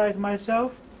criticize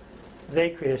myself, they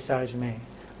criticize me.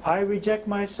 I reject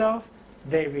myself,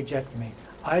 they reject me.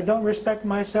 I don't respect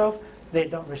myself, they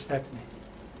don't respect me.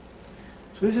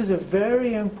 So this is a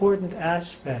very important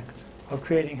aspect of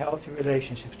creating healthy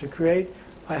relationships, to create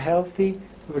a healthy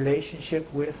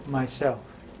relationship with myself.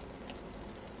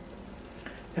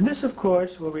 And this, of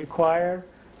course, will require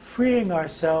freeing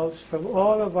ourselves from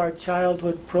all of our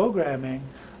childhood programming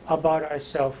about our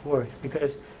self-worth.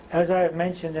 Because, as I have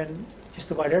mentioned in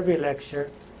just about every lecture,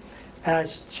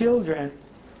 as children,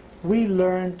 we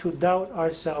learn to doubt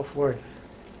our self-worth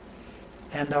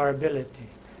and our ability.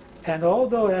 And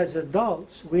although as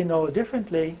adults we know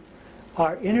differently,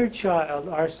 our inner child,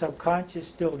 our subconscious,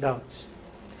 still doubts.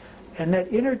 And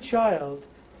that inner child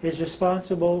is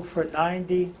responsible for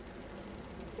 90+%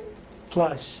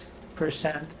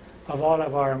 of all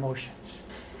of our emotions.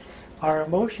 Our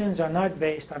emotions are not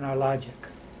based on our logic.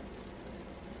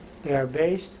 They are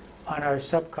based on our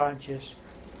subconscious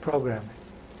programming.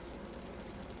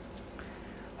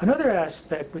 Another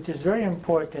aspect which is very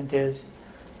important is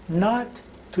not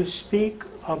to speak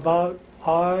about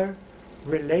our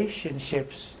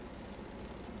relationships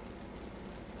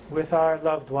with our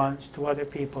loved ones to other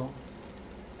people,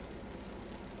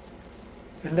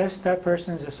 unless that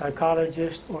person is a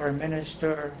psychologist or a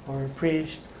minister or a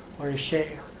priest or a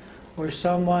sheikh or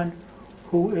someone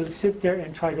who will sit there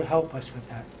and try to help us with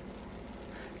that.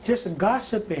 Just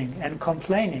gossiping and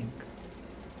complaining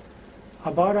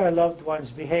about our loved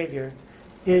one's behavior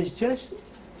is just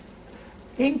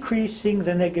increasing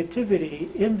the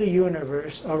negativity in the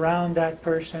universe around that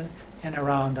person and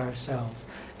around ourselves.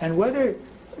 And whether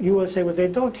you will say, well, they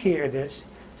don't hear this,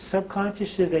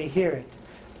 subconsciously they hear it.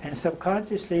 And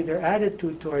subconsciously their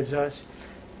attitude towards us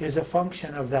is a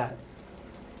function of that.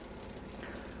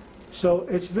 So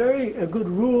it's a good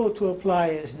rule to apply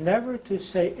is never to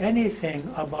say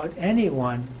anything about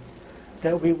anyone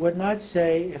that we would not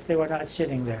say if they were not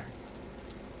sitting there.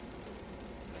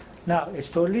 Now, it's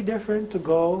totally different to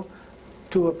go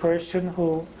to a person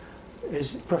who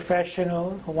is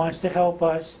professional, who wants to help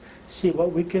us, see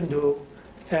what we can do,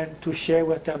 and to share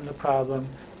with them the problem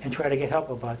and try to get help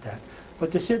about that.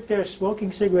 But to sit there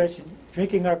smoking cigarettes, and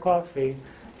drinking our coffee,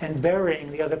 and burying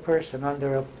the other person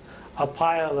under a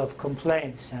pile of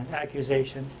complaints and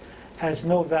accusations has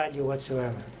no value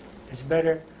whatsoever. It's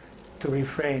better to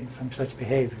refrain from such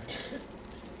behavior.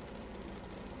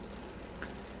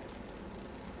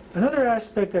 Another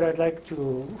aspect that I'd like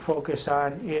to focus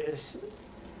on is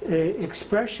the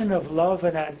expression of love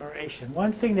and admiration.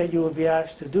 One thing that you will be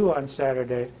asked to do on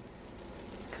Saturday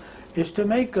is to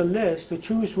make a list, to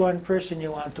choose one person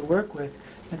you want to work with,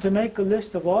 and to make a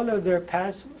list of all of their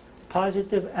past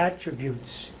positive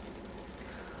attributes.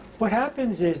 What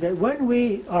happens is that when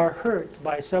we are hurt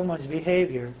by someone's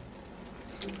behavior,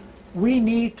 we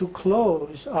need to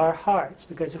close our hearts,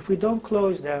 because if we don't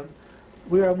close them,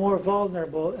 we are more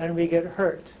vulnerable and we get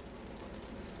hurt.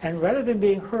 And rather than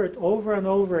being hurt over and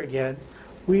over again,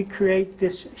 we create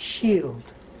this shield.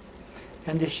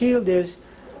 And the shield is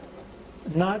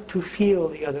not to feel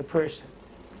the other person.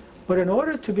 But in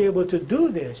order to be able to do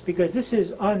this, because this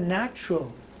is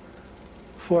unnatural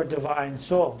for divine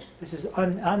soul, this is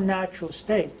an unnatural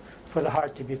state for the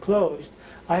heart to be closed,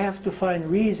 I have to find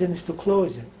reasons to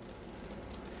close it.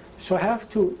 So I have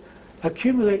to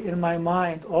accumulate in my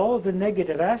mind all the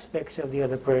negative aspects of the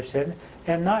other person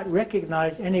and not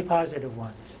recognize any positive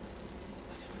ones.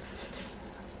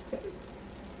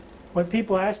 When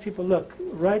people ask people, look,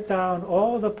 write down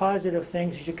all the positive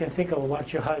things that you can think of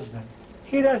about your husband.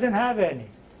 He doesn't have any.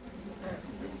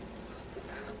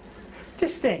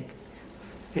 Just think.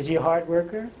 Is he a hard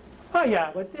worker? Oh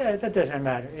yeah, but that doesn't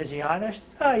matter. Is he honest?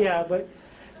 Oh yeah, but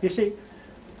you see,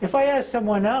 if I ask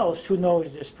someone else who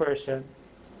knows this person,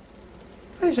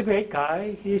 he's a great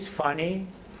guy, he's funny,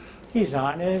 he's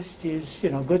honest, he's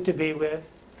good to be with.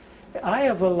 I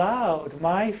have allowed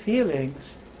my feelings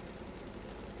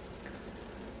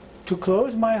to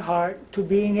close my heart to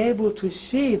being able to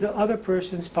see the other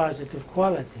person's positive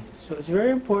qualities. So it's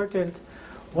very important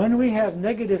when we have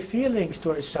negative feelings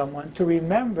towards someone to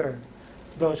remember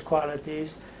those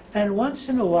qualities and once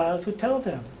in a while to tell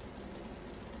them,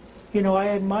 I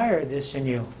admire this in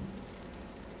you.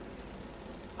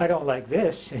 I don't like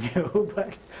this in you,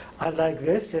 but I like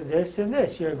this and this and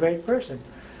this. You're a great person.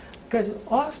 Because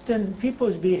often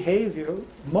people's behavior,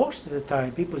 most of the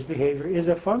time people's behavior is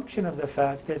a function of the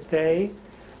fact that they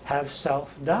have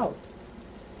self-doubt.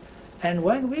 And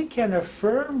when we can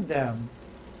affirm them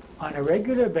on a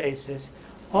regular basis,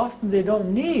 often they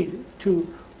don't need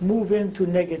to move into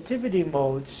negativity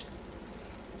modes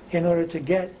in order to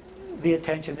get the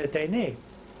attention that they need.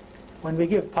 When we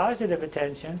give positive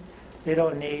attention, they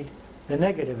don't need the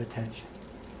negative attention.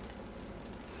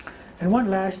 And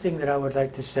one last thing that I would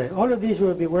like to say, all of these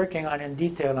we'll be working on in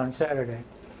detail on Saturday.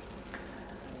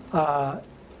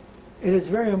 It is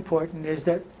very important is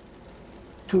that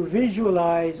to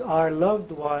visualize our loved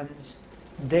ones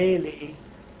daily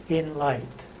in light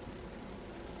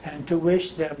and to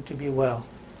wish them to be well.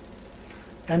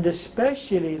 And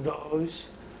especially those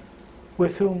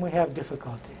with whom we have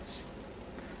difficulties.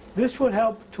 This will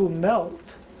help to melt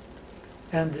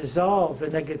and dissolve the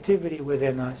negativity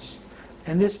within us.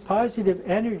 And this positive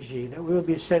energy that we'll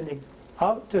be sending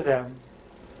out to them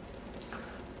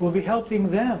will be helping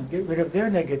them get rid of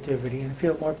their negativity and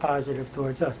feel more positive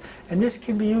towards us. And this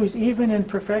can be used even in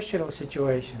professional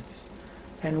situations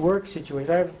and work situations.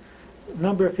 I have a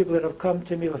number of people that have come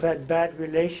to me who have had bad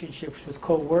relationships with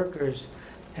co-workers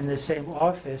in the same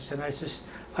office, and I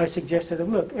suggested to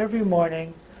them, look, every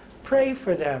morning pray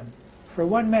for them for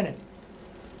 1 minute,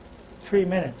 3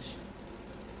 minutes.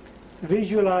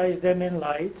 Visualize them in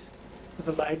light, with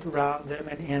the light around them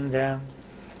and in them,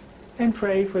 and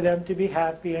pray for them to be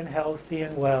happy and healthy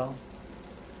and well.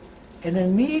 And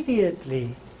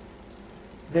immediately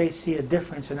they see a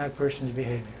difference in that person's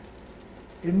behavior.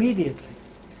 Immediately.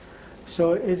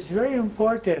 So it's very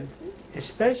important,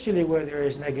 especially where there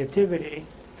is negativity,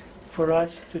 for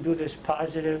us to do this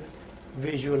positive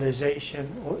visualization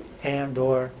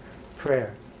and/or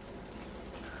prayer.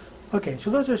 Okay, so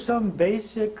those are some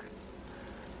basic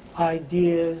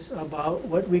ideas about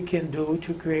what we can do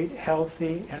to create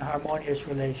healthy and harmonious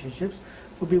relationships.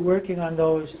 We'll be working on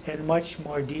those in much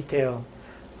more detail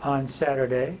on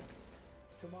Saturday.